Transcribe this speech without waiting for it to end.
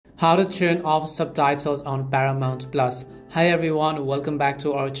How to turn off subtitles on Paramount Plus. Hi everyone, welcome back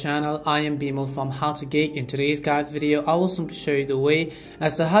to our channel. I am Bimal from How to Geek. In today's guide video, I will simply show you the way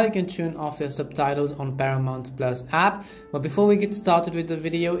as to how you can turn off your subtitles on Paramount Plus app. But before we get started with the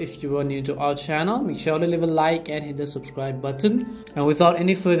video, if you are new to our channel, make sure to leave a like and hit the subscribe button. And without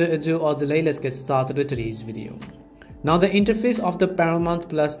any further ado or delay, let's get started with today's video. Now, the interface of the Paramount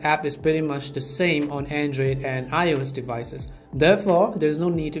Plus app is pretty much the same on Android and iOS devices. Therefore, there is no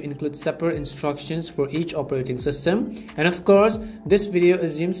need to include separate instructions for each operating system. And of course, this video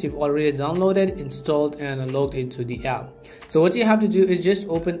assumes you've already downloaded, installed, and logged into the app. So what you have to do is just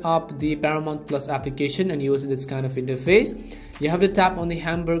open up the Paramount Plus application and you will see this kind of interface. You have to tap on the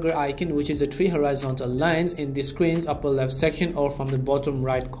hamburger icon, which is the three horizontal lines in the screen's upper left section or from the bottom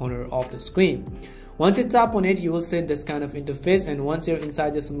right corner of the screen. Once you tap on it, you will see this kind of interface, and once you're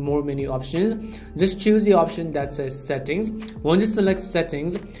inside this more menu options, just choose the option that says settings. Once you select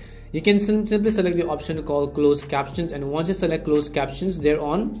settings, you can simply select the option called closed captions, and once you select closed captions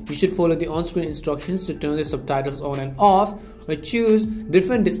thereon, you should follow the on-screen instructions to turn the subtitles on and off, or choose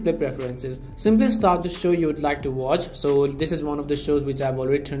different display preferences. Simply start the show you would like to watch. So this is one of the shows which I've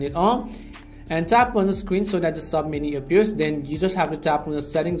already turned it on, and tap on the screen so that the sub menu appears. Then you just have to tap on the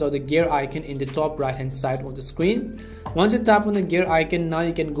settings or the gear icon in the top right hand side of the screen. Once you tap on the gear icon, now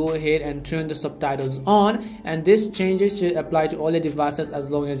you can go ahead and turn the subtitles on, and this changes should apply to all your devices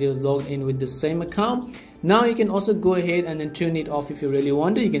as long as you're logged in with the same account. Now you can also go ahead and then turn it off if you really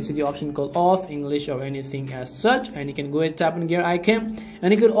want to. You can see the option called off, English, or anything as such, and you can go ahead and tap on gear icon,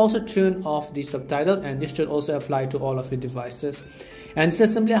 and you could also turn off the subtitles, and this should also apply to all of your devices. And this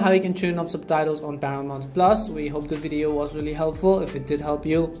is simply how you can turn off subtitles on Paramount Plus. We hope the video was really helpful. If it did help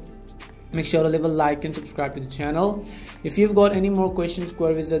you, make sure to leave a like and subscribe to the channel. If you've got any more questions,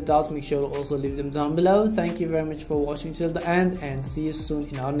 queries, or doubts, make sure to also leave them down below. Thank you very much for watching till the end, and see you soon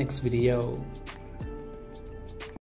in our next video.